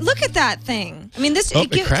 I mean, look at that thing. I mean,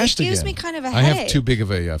 it gives me kind of a headache. I have too big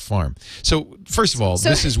of a farm. So first of all,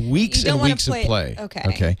 this is weeks and weeks of play.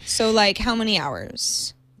 Okay. So like how many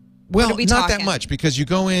hours? Well, not that much, because you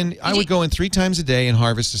go in. I would go in 3 times a day and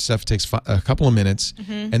harvest the stuff. It takes a couple of minutes,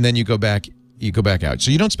 and then you go back. You go back out.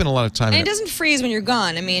 So you don't spend a lot of time. And it doesn't freeze when you're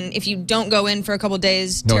gone. I mean, if you don't go in for a couple of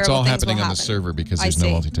days, no, it's all things happening will on happen. the server because there's no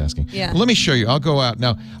multitasking. Yeah. Well, let me show you. I'll go out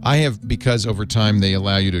now. I have, because over time they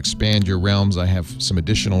allow you to expand your realms. I have some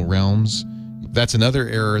additional realms. That's another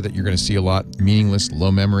error that you're going to see a lot. Meaningless,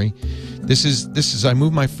 low memory. This is. I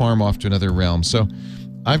move my farm off to another realm. So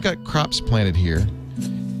I've got crops planted here.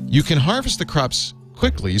 You can harvest the crops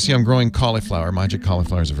quickly. You see I'm growing cauliflower. Magic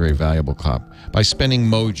cauliflower is a very valuable crop. By spending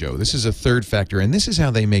mojo. This is a third factor, and this is how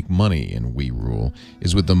they make money in WeRule,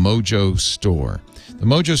 is with the Mojo Store. The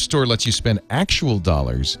Mojo Store lets you spend actual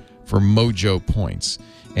dollars for mojo points.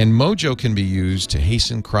 And mojo can be used to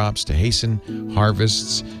hasten crops, to hasten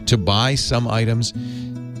harvests, to buy some items.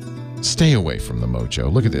 Stay away from the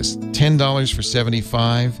mojo. Look at this. $10 for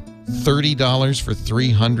 75, $30 for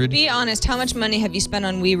 300. Be honest, how much money have you spent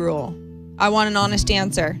on WeRule? I want an honest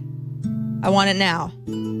answer. I want it now.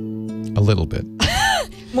 A little bit.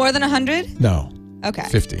 More than 100? No. Okay.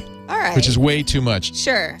 50. All right. Which is way too much.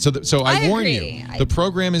 Sure. So I warn agree. you, the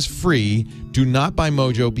program is free. Do not buy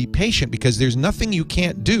Mojo. Be patient, because there's nothing you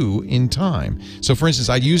can't do in time. So, for instance,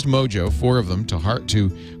 I used Mojo, 4 of them, to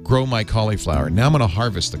grow my cauliflower. Now I'm going to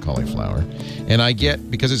harvest the cauliflower. And I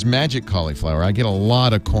get, because it's magic cauliflower, I get a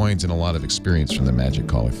lot of coins and a lot of experience from the magic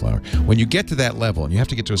cauliflower. When you get to that level, and you have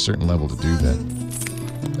to get to a certain level to do that,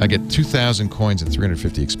 I get 2,000 coins and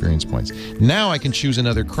 350 experience points. Now I can choose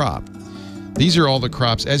another crop. These are all the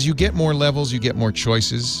crops. As you get more levels, you get more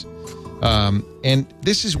choices. And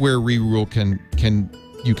this is where WeRule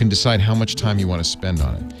you can decide how much time you want to spend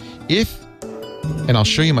on it. And I'll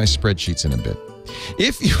show you my spreadsheets in a bit.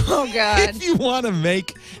 If you want to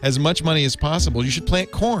make as much money as possible, you should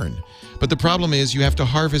plant corn. But the problem is you have to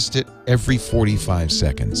harvest it every 45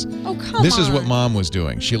 seconds. Oh, come on. This is what Mom was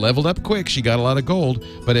doing. She leveled up quick. She got a lot of gold,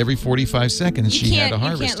 but every 45 seconds she had to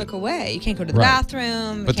harvest it. You can't look away. You can't go to the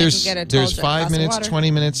bathroom. But there's 5 minutes,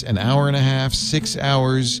 20 minutes, an hour and a half, 6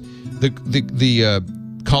 hours. The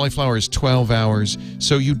cauliflower is 12 hours,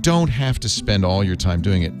 so you don't have to spend all your time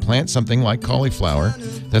doing it. Plant something like cauliflower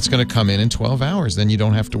that's going to come in 12 hours. Then you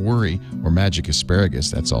don't have to worry. Or magic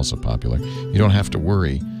asparagus, that's also popular. You don't have to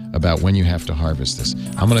worry about when you have to harvest this.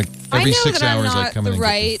 Every 6 hours I come in. I know that I'm not the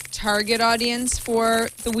right target audience for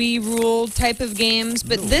the WeRule type of games,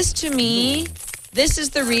 but this, to me, this is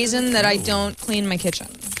the reason that I don't clean my kitchen.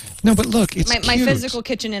 No, but look, it's my physical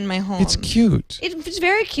kitchen in my home. It's cute. It's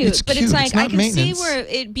very cute, it's but cute. it's like it's not I can maintenance. see where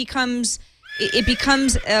it becomes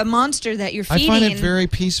a monster that you're feeding. I find it very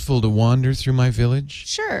peaceful to wander through my village.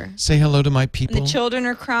 Sure. Say hello to my people. And the children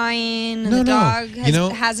are crying, and the dog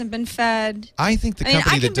hasn't been fed. I think the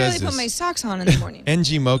company that does this, I can barely put my socks on in the morning.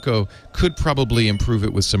 NG Moko could probably improve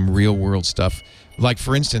it with some real world stuff. Like,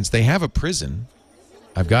 for instance, they have a prison.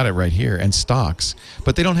 I've got it right here, and stocks,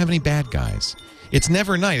 but they don't have any bad guys. It's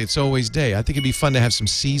never night, it's always day. I think it'd be fun to have some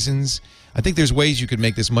seasons. I think there's ways you could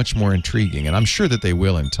make this much more intriguing, and I'm sure that they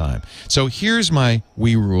will in time. So here's my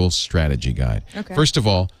WeRule strategy guide. Okay. First of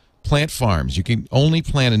all, plant farms. You can only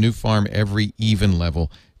plant a new farm every even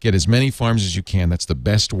level. Get as many farms as you can. That's the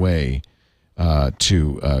best way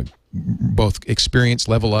to both experience,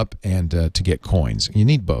 level up, and to get coins. You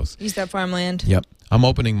need both. Use that farmland. Yep. I'm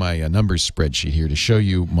opening my numbers spreadsheet here to show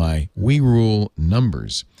you my WeRule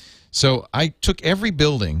numbers. So I took every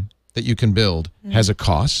building that you can build has a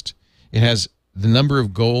cost. It has the number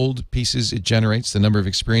of gold pieces it generates, the number of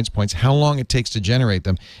experience points, how long it takes to generate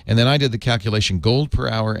them, and then I did the calculation, gold per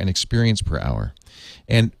hour and experience per hour.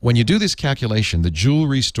 And when you do this calculation, the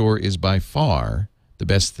jewelry store is by far the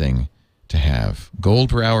best thing to have. Gold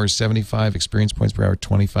per hour is 75, experience points per hour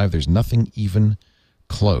 25. There's nothing even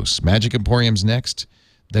close. Magic Emporium's next,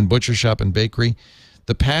 then Butcher Shop and Bakery.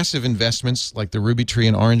 The passive investments like the Ruby Tree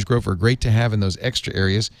and Orange Grove are great to have in those extra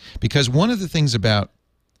areas, because one of the things about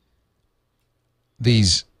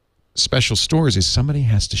these special stores is somebody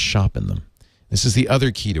has to shop in them. This is the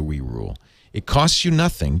other key to WeRule. It costs you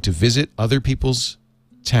nothing to visit other people's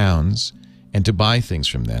towns and to buy things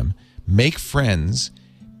from them. Make friends.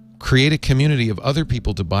 Create a community of other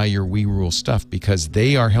people to buy your WeRule stuff, because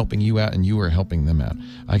they are helping you out and you are helping them out.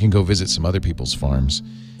 I can go visit some other people's farms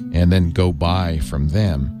and then go buy from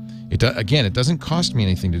them Again, it doesn't cost me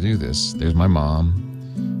anything to do this. There's my mom.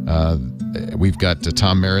 We've got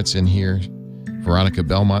Tom Merritt's in here. Veronica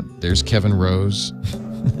Belmont. There's Kevin Rose.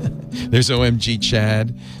 There's OMG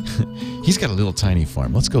Chad. He's got a little tiny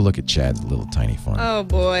farm. Let's go look at Chad's little tiny farm. Oh,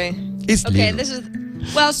 boy. It's okay, little. this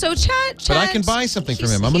is... Well, so Chad... But I can buy something from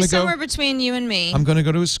him. He's somewhere between you and me. I'm going to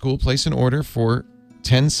go to his school, place an order for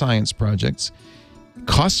 10 science projects.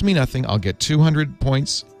 Costs me nothing. I'll get 200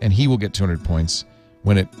 points, and he will get 200 points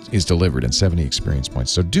when it is delivered, and 70 experience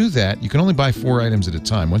points. So do that. You can only buy 4 items at a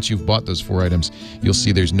time. Once you've bought those 4 items, you'll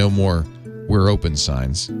see there's no more "we're open"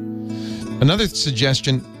 signs. Another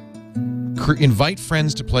suggestion, invite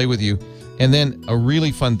friends to play with you. And then a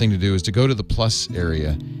really fun thing to do is to go to the plus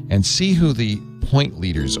area and see who the point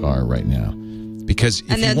leaders are right now. Because if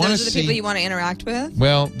and then you want to those are the people you want to interact with?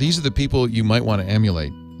 Well, these are the people you might want to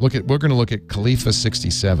emulate. We're going to look at Khalifa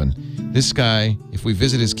 67. This guy, if we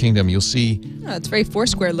visit his kingdom, you'll see... Oh, it's very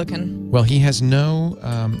Foursquare looking. Well, he has no...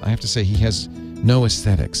 I have to say, he has no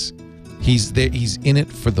aesthetics. He's in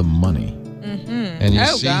it for the money. Mm-hmm. And you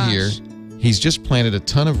see here, he's just planted a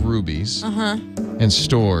ton of rubies and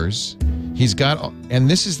stores. He's got... And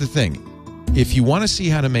this is the thing. If you want to see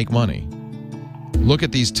how to make money, look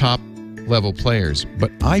at these top-level players.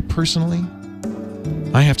 But I personally...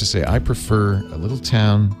 I have to say, I prefer a little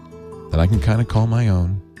town that I can kind of call my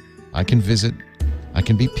own. I can visit. I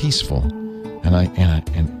can be peaceful.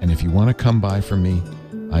 And if you want to come by for me,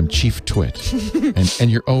 I'm Chief Twit.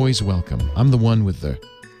 and you're always welcome. I'm the one with the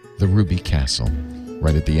Ruby Castle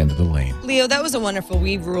right at the end of the lane. Leo, that was a wonderful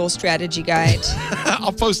Weave Rule strategy guide.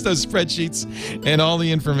 I'll post those spreadsheets and all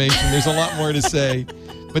the information. There's a lot more to say.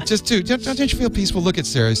 But don't you feel peaceful? Look at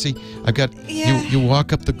Sarah. See, I've got you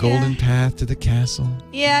walk up the golden path to the castle.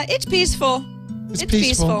 Yeah, it's peaceful. It's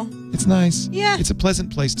peaceful. It's nice. Yeah. It's a pleasant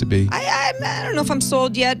place to be. I don't know if I'm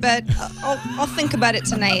sold yet, but I'll think about it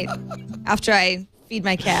tonight after I feed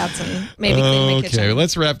my cats and maybe clean my kitchen. Okay, well,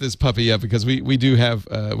 let's wrap this puppy up because we do have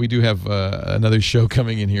another show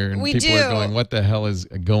coming in here, and people are going, "What the hell is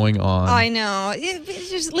going on?" I know. It's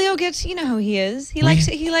just Leo gets, you know how he is. He likes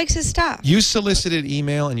his stuff. You solicited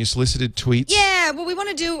email and you solicited tweets. Yeah, what we want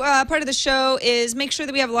to do, part of the show is make sure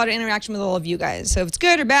that we have a lot of interaction with all of you guys. So if it's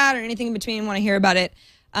good or bad or anything in between, we want to hear about it.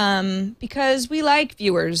 Because we like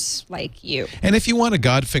viewers like you. And if you want a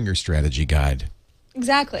Godfinger strategy guide.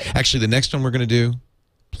 Exactly. Actually, the next one we're going to do,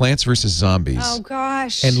 Plants vs. Zombies. Oh,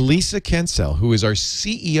 gosh. And Lisa Kensell, who is our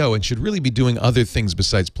CEO and should really be doing other things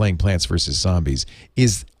besides playing Plants vs. Zombies,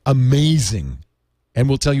 is amazing. And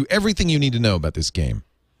will tell you everything you need to know about this game.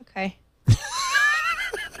 Okay.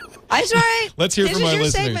 That's all right. Let's hear from our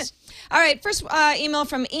listeners. Segment. All right, first email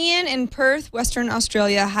from Ian in Perth, Western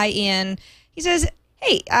Australia. Hi, Ian. He says...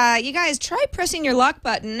 Hey, you guys, try pressing your lock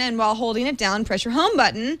button and while holding it down, press your home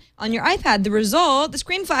button on your iPad. The result, the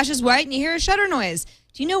screen flashes white and you hear a shutter noise.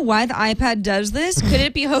 Do you know why the iPad does this? Could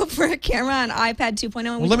it be hope for a camera on iPad 2.0?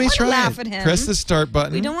 Well, let me try laugh at him. Press the start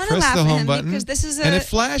button. We don't want to laugh at him because this is and it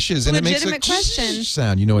flashes and it makes a question.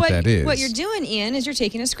 Sound. You know what that is. What you're doing, Ian, is you're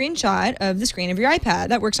taking a screenshot of the screen of your iPad.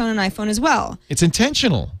 That works on an iPhone as well. It's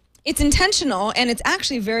intentional. It's intentional, and it's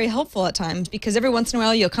actually very helpful at times because every once in a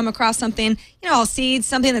while you'll come across something, I'll see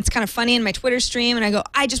something that's kind of funny in my Twitter stream, and I go,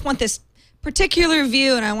 I just want this particular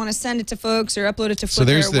view, and I want to send it to folks or upload it to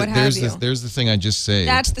Flickr or what have you. There's the thing I just saved.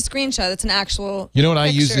 That's the screenshot. That's an actual You know what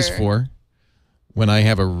picture. I use this for? When I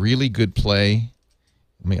have a really good play,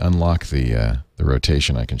 let me unlock the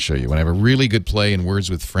rotation I can show you. When I have a really good play in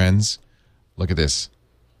Words with Friends, look at this.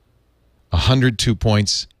 102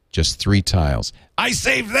 points. Just 3 tiles. I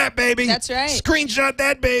saved that, baby. That's right. Screenshot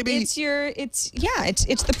that, baby. It's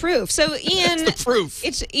the proof. So Ian, it's the proof.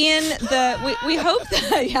 It's Ian. We hope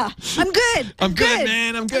that I'm good. I'm good,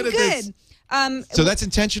 man. I'm good at this. So that's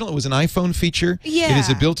intentional. It was an iPhone feature. Yeah. It is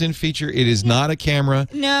a built-in feature. It is not a camera.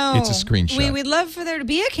 No. It's a screenshot. We'd love for there to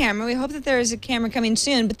be a camera. We hope that there is a camera coming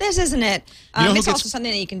soon, but this isn't it. It's also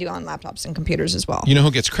something that you can do on laptops and computers as well. You know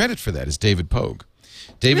who gets credit for that is David Pogue.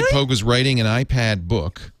 David Pogue was writing an iPad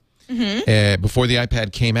book. Before the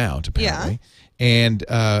iPad came out, apparently, and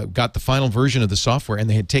got the final version of the software, and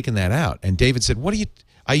they had taken that out. And David said,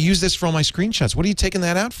 I use this for all my screenshots. What are you taking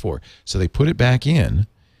that out for? So they put it back in,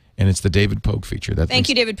 and it's the David Pogue feature. Thank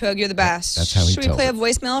you, David Pogue. You're the best. That's how he tells it. Should we play a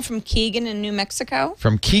voicemail from Keegan in New Mexico?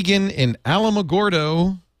 From Keegan in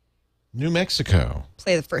Alamogordo, New Mexico.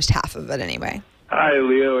 Play the first half of it anyway. Hi,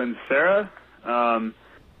 Leo and Sarah.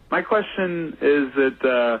 My question is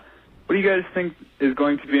that... what do you guys think is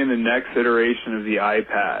going to be in the next iteration of the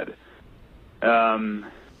iPad?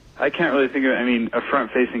 I can't really think of it. A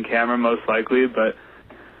front-facing camera most likely, but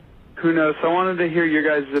who knows? So I wanted to hear your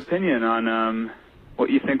guys' opinion on what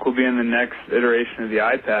you think will be in the next iteration of the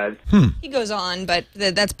iPad. He goes on, but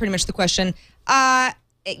that's pretty much the question.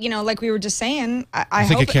 Like we were just saying, I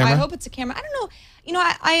hope it's a camera. I don't know.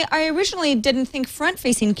 I originally didn't think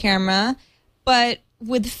front-facing camera, but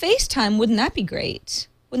with FaceTime, wouldn't that be great?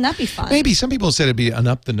 Wouldn't that be fun? Maybe. Some people said it'd be an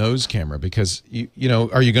up-the-nose camera because,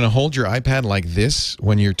 are you going to hold your iPad like this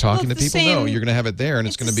when you're talking to people? No, you're going to have it there, and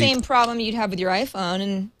it's going to be... the same problem you'd have with your iPhone,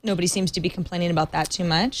 and nobody seems to be complaining about that too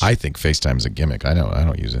much. I think FaceTime's a gimmick. I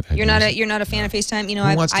don't use it. You're not a fan of FaceTime?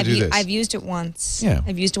 Who wants to do this? I've used it once. Yeah.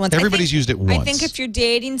 I've used it once. Everybody's used it once. I think if you're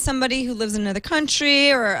dating somebody who lives in another country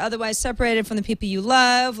or otherwise separated from the people you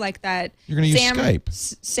love, like that... You're going to use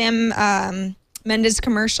Skype. Sam... Mendes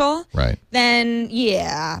commercial, right? Then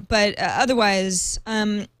yeah, but otherwise,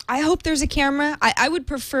 I hope there's a camera. I would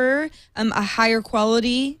prefer a higher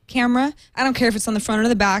quality camera. I don't care if it's on the front or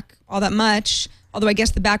the back all that much. Although I guess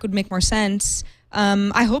the back would make more sense.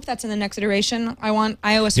 I hope that's in the next iteration. I want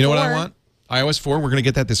iOS 4. You know what I want? iOS 4. We're going to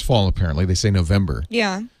get that this fall. Apparently, they say November.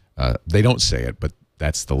 Yeah. They don't say it, but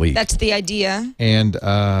that's the leak. That's the idea. And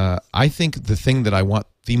I think the thing that I want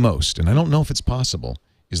the most, and I don't know if it's possible,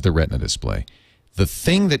 is the Retina display. The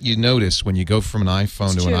thing that you notice when you go from an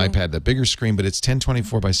iPhone to an iPad, the bigger screen, but it's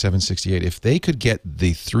 1024 by 768. If they could get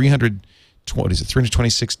the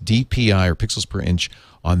 326 DPI or pixels per inch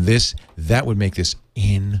on this, that would make this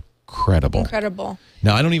incredible. Incredible.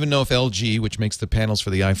 Now, I don't even know if LG, which makes the panels for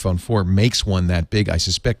the iPhone 4, makes one that big. I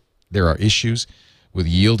suspect there are issues with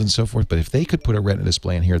yield and so forth, but if they could put a Retina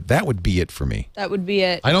display in here, that would be it for me. That would be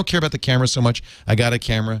it. I don't care about the camera so much. I got a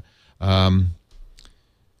camera.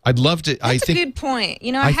 I'd love to. That's a good point.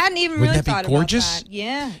 I hadn't even really thought about that.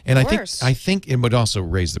 Yeah, and I think it would also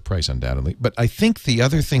raise the price undoubtedly. But I think the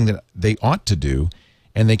other thing that they ought to do,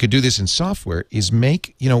 and they could do this in software, is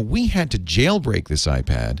make. We had to jailbreak this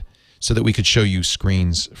iPad so that we could show you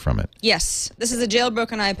screens from it. Yes, this is a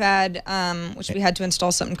jailbroken iPad, which we had to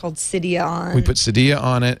install something called Cydia on. We put Cydia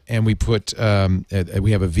on it, and we put we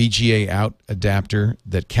have a VGA out adapter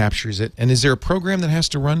that captures it. And is there a program that has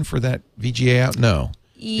to run for that VGA out? No.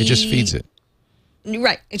 It just feeds it.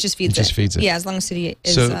 Right. It just feeds it. Yeah, as long as Cydia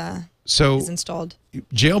is installed.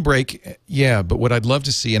 Jailbreak, yeah, but what I'd love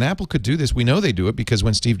to see, and Apple could do this, we know they do it because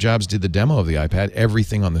when Steve Jobs did the demo of the iPad,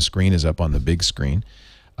 everything on the screen is up on the big screen.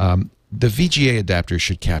 The VGA adapter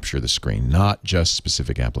should capture the screen, not just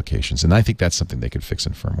specific applications. And I think that's something they could fix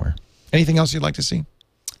in firmware. Anything else you'd like to see?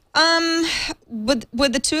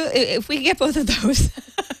 With the two, if we could get both of those,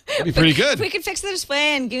 that'd be pretty good. If we could fix the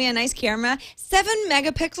display and give me a nice camera, 7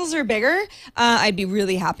 megapixels or bigger, I'd be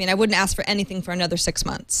really happy, and I wouldn't ask for anything for another 6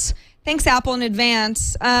 months. Thanks, Apple, in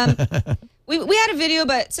advance. We had a video,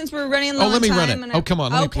 but since we're running low on time... let me run it. Oh, come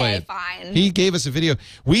on, let me play it. Fine. He gave us a video.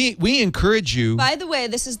 We encourage you... By the way,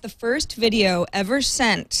 this is the first video ever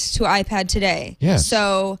sent to iPad Today. Yes,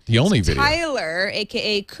 so the only video. Tyler,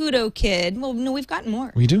 a.k.a. Kudo Kid... Well, no, we've gotten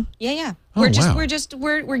more. We do? Yeah, yeah. Oh, We're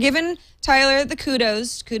giving Tyler the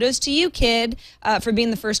kudos. Kudos to you, kid, for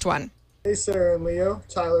being the first one. Hey, Sarah and Leo.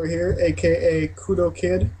 Tyler here, a.k.a. Kudo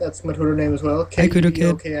Kid. That's my Twitter name as well. Hey, Kudo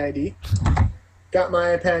Kid. K-E-O-K-I-D. Got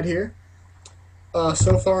my iPad here.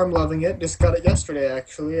 So far, I'm loving it. Just got it yesterday,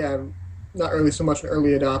 actually. I'm not really so much an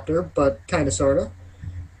early adopter, but kind of, sort of.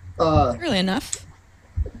 Early enough.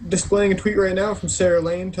 Displaying a tweet right now from Sarah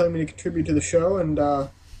Lane telling me to contribute to the show, and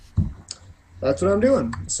that's what I'm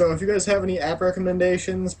doing. So if you guys have any app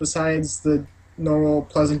recommendations besides the normal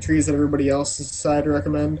pleasantries that everybody else has decided to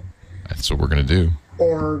recommend, that's what we're going to do.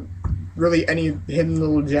 Or really any hidden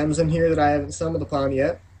little gems in here that I haven't stumbled upon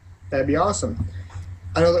yet, that'd be awesome.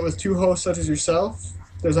 I know that with two hosts such as yourself,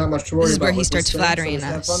 there's not much to worry about. This is where he starts flattering us.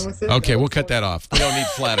 Have fun with it. Okay, we'll cut that off. We don't need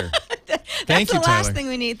flatter. Thank you, Tyler. That's the last thing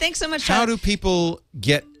we need. Thanks so much, Tyler. How do people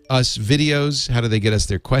get us videos? How do they get us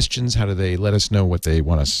their questions? How do they let us know what they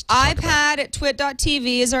want us to talk about? iPad at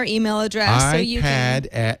twit.tv is our email address. iPad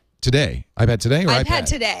at today. iPad today or iPad? iPad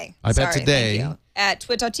today. iPad Sorry, today. thank you. At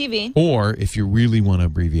twit.tv. Or if you really want to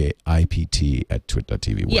abbreviate, IPT at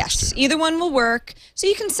twit.tv. Yes, either one will work. So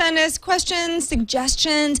you can send us questions,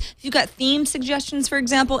 suggestions. If you've got theme suggestions, for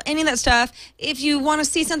example, any of that stuff. If you want to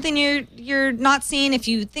see something you're not seeing, if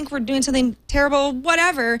you think we're doing something terrible,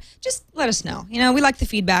 whatever, just let us know. We like the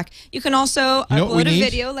feedback. You can also upload a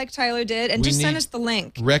video like Tyler did and just send us the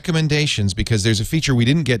link. Recommendations, because there's a feature we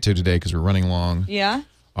didn't get to today because we're running long. Yeah?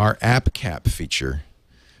 Our app cap feature.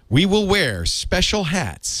 We will wear special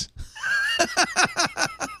hats and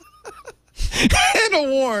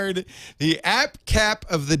award the app cap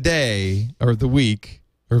of the day or the week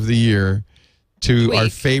or of the year to our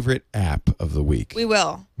favorite app of the week. We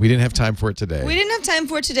will. We didn't have time for it today. We didn't have time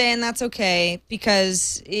for it today, and that's okay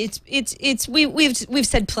because we've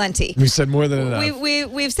said plenty. We said more than enough.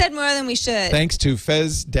 We've said more than we should. Thanks to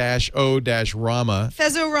Fez-O-Rama.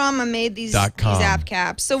 Fez-O-Rama made these app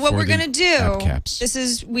caps. So what we're gonna do? This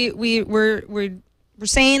is we're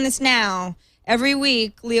saying this now. Every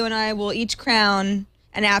week, Leo and I will each crown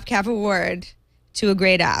an app cap award to a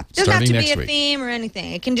great app. It doesn't have to be a theme or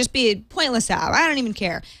anything. It can just be a pointless app. I don't even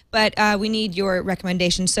care. But we need your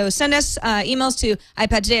recommendations. So send us emails to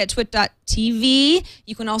iPadtoday@twit.tv.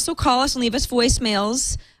 You can also call us and leave us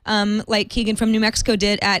voicemails like Keegan from New Mexico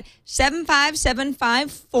did at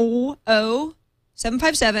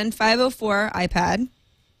 757-504 iPad.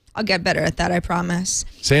 I'll get better at that, I promise.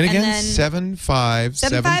 Say it again.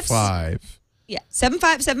 7575. Yeah,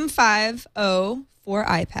 75750 for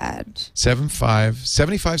iPad.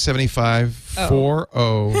 7540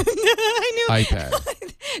 I knew. iPad.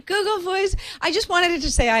 Google Voice. I just wanted it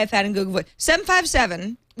to say iPad and Google Voice.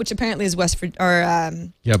 757, which apparently is Virginia by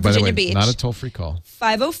the way, Beach. Not a toll-free call.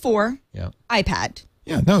 504 iPad.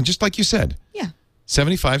 Yeah, no, just like you said. Yeah.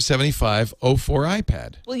 757504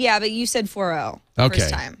 iPad. Well, yeah, but you said 40 first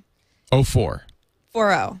time. 04.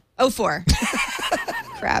 04.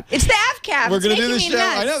 Crap. It's the app cap. We're going to do this show.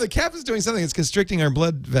 I know the cap is doing something. It's constricting our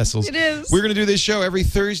blood vessels. It is. We're going to do this show every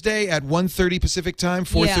Thursday at 1:30 Pacific time,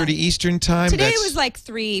 4:30 Eastern time. Today was like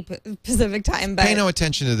 3 Pacific time. But pay no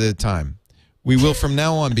attention to the time. We will from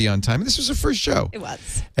now on be on time. This was the first show. It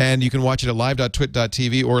was. And you can watch it at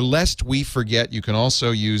live.twit.tv, or lest we forget, you can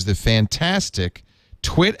also use the fantastic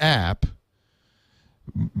Twit app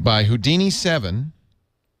by Houdini 7.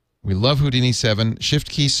 We love Houdini 7.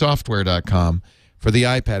 ShiftKeySoftware.com. For the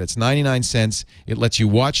iPad, it's 99 cents. It lets you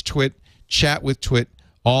watch Twit, chat with Twit,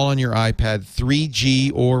 all on your iPad,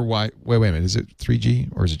 3G or Wait a minute. Is it 3G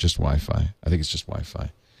or is it just Wi-Fi? I think it's just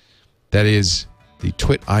Wi-Fi. That is the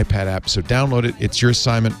Twit iPad app. So download it. It's your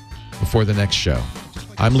assignment before the next show.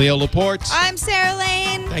 I'm Leo Laporte. I'm Sarah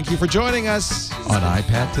Lane. Thank you for joining us on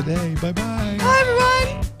iPad Today. Bye-bye. Bye, everyone.